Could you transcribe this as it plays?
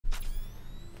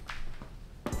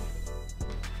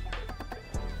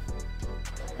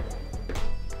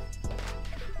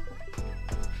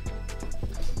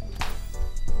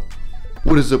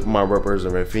What is up, my rappers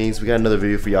and fiends? We got another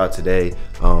video for y'all today.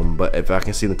 But if I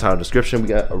can see in the title description, we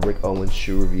got a Rick Owens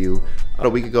shoe review. About a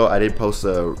week ago, I did post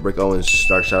a Rick Owens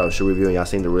Dark Shadow shoe review, and y'all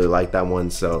seem to really like that one.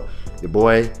 So your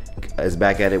boy is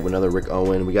back at it with another Rick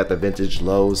Owens. We got the vintage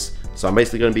lows. So I'm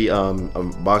basically gonna be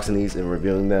unboxing these and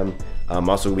reviewing them. I'm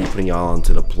also gonna be putting y'all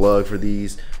onto the plug for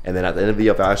these. And then at the end of the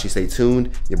video, if y'all actually stay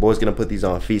tuned, your boy's gonna put these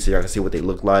on feet so y'all can see what they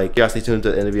look like. Y'all stay tuned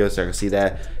to the end of the video so y'all can see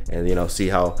that and, you know, see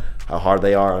how hard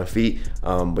they are on feet.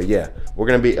 But yeah, we're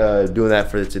gonna be doing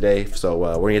that for today. So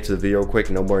we're gonna get to the video real quick,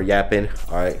 no more yapping.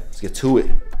 All right, let's get to it.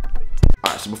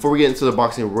 All right, so before we get into the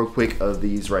boxing real quick of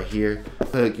these right here, I'll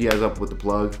hook you guys up with the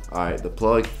plug. All right, the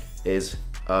plug is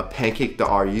Pancake the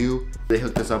RU. They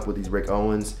hooked us up with these Rick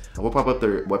Owens. We'll pop up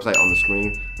their website on the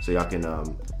screen so y'all can,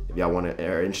 if y'all want to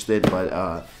are interested.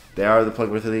 But they are the plug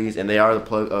for these, and they are the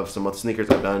plug of some other sneakers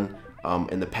I've done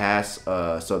in the past.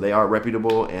 So they are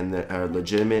reputable and they are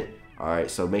legitimate. All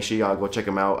right, so make sure y'all go check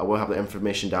them out. I will have the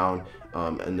information down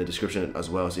in the description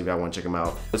as well, so if y'all want to check them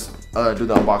out. Let's do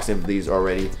the unboxing of these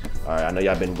already. All right, I know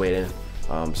y'all been waiting.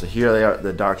 So here they are,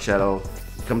 the Dark Shadow.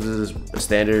 It comes with this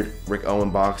standard Rick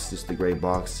Owens box, just the gray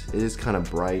box. It is kind of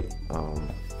bright,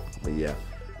 but yeah.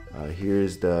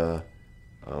 Here's the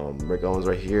Rick Owens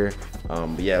right here.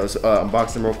 But yeah, let's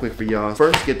unbox them real quick for y'all.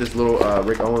 First, get this little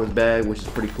Rick Owens bag, which is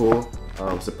pretty cool.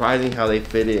 Surprising how they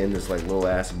fit it in this like little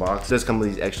ass box. It does come with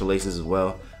these extra laces as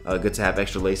well. Good to have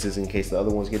extra laces in case the other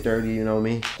ones get dirty, you know what I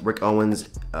mean? Rick Owens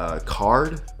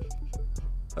card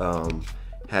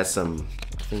has some,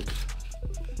 I think,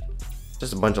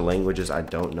 just a bunch of languages I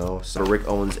don't know. So Rick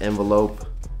Owens envelope,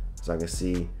 so I can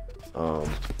see. But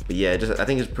yeah, I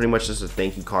think it's pretty much just a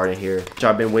thank you card in here, which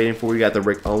I've been waiting for. We got the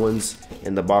Rick Owens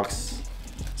in the box.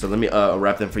 So let me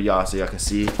wrap them for y'all so y'all can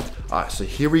see. All right, so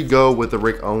here we go with the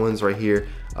Rick Owens right here,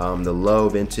 the low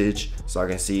vintage, so I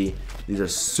can see. These are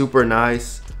super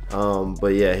nice.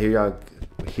 But yeah,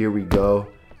 here we go.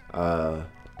 Let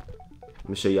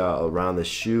me show y'all around the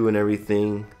shoe and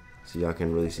everything, so y'all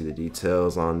can really see the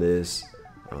details on this.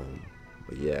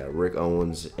 But yeah, Rick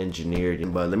Owens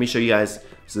engineered. But let me show you guys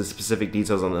the specific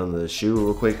details on the shoe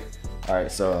real quick. All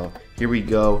right, so here we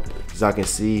go. As I can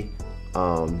see,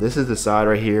 this is the side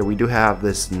right here. We do have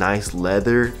this nice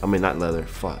leather. I mean, not leather.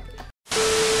 Fuck.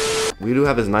 We do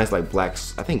have this nice like black,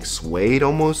 I think suede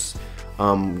almost,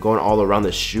 going all around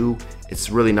the shoe. It's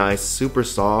really nice, super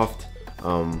soft.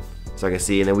 So I can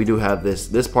see, and then we do have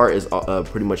this part is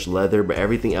pretty much leather, but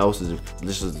everything else is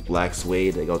just black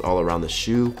suede that goes all around the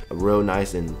shoe, real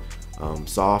nice and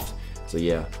soft. So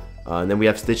yeah, and then we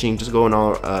have stitching just going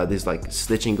all this like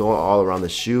stitching going all around the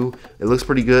shoe. It looks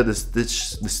pretty good. The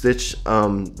stitch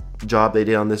job they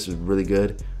did on this is really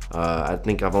good. I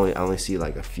think I only see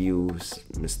like a few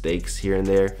mistakes here and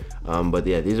there, but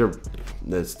yeah, these are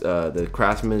the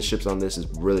craftsmanship on this is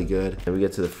really good. And we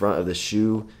get to the front of the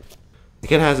shoe. It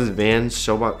kind of has this Vans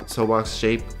soapbox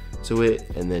shape to it,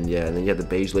 and then yeah, and then you have the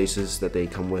beige laces that they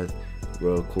come with,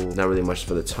 real cool. Not really much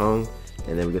for the tongue.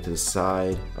 And then we get to the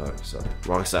side, sorry,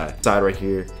 wrong side. Side right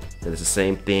here, and it's the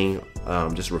same thing,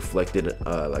 just reflected,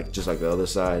 just like the other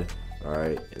side. All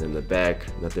right, and then the back,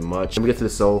 nothing much. And we get to the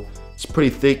sole. It's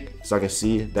pretty thick, so I can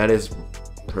see that is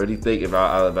pretty thick. If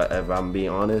I'm being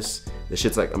honest, this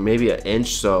shit's like maybe an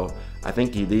inch. So I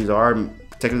think these are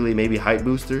technically maybe height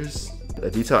boosters. The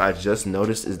detail I just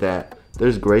noticed is that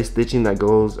there's gray stitching that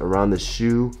goes around the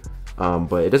shoe,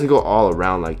 but it doesn't go all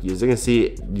around. Like you can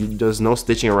see, there's no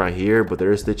stitching around here, but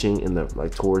there is stitching in the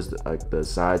like towards the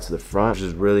sides to the front, which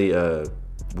is really a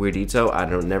weird detail. I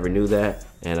never knew that,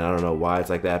 and I don't know why it's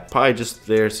like that. Probably just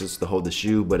there just to hold the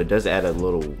shoe, but it does add a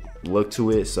little look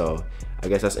to it. So I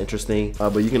guess that's interesting.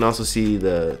 But you can also see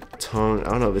the tongue. I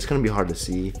don't know if it's gonna be hard to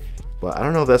see, but I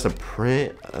don't know if that's a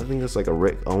print. I think it's like a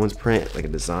Rick Owens print, like a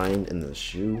design in the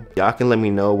shoe. Y'all can let me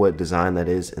know what design that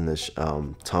is in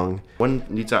the tongue. One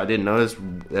detail I didn't notice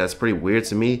that's pretty weird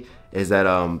to me is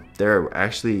that they're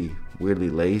actually weirdly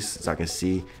laced, so I can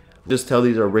see. Just tell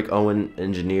these are Rick Owens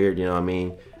engineered, you know what I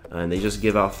mean? And they just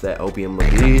give off that opium look.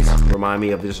 These remind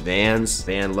me of just Van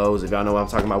lows. If y'all know what I'm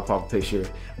talking about, pop a picture.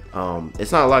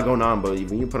 It's not a lot going on, but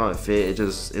when you put on a fit,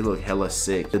 it look hella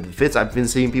sick. The fits I've been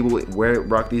seeing people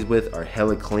rock these with are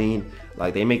hella clean.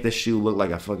 Like they make this shoe look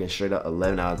like a fucking straight up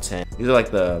 11 out of 10. These are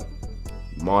like the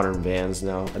modern Vans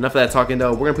now. Enough of that talking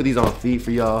though. We're gonna put these on feet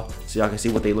for y'all so y'all can see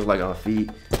what they look like on feet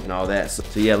and all that.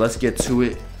 So yeah, let's get to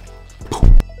it.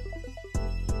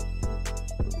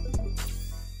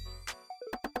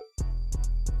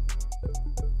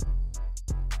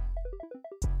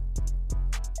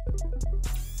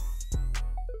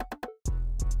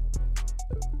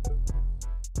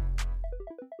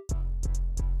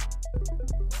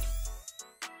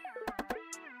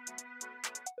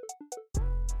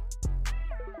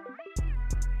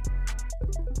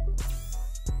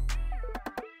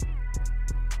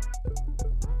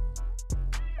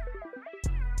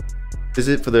 This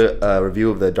is it for the review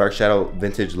of the Dark Shadow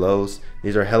vintage lows.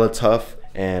 These are hella tough,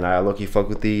 and I low-key fuck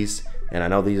with these, and I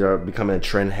know these are becoming a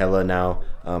trend hella now,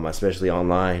 especially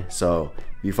online. So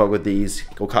if you fuck with these,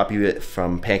 go copy it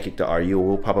from pancake.ru.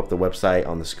 We'll pop up the website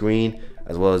on the screen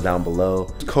as well as down below.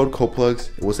 Code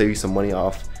COPLUGS, it will save you some money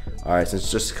off. Alright,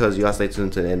 since just because you gotta stay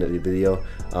tuned to the end of the video.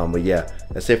 But yeah,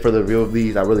 that's it for the review of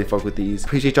these. I really fuck with these.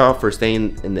 Appreciate y'all for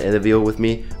staying in the end of the video with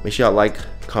me. Make sure y'all like,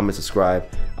 comment, subscribe.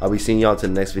 I'll be seeing y'all to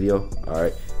the next video.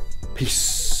 Alright,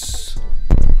 peace.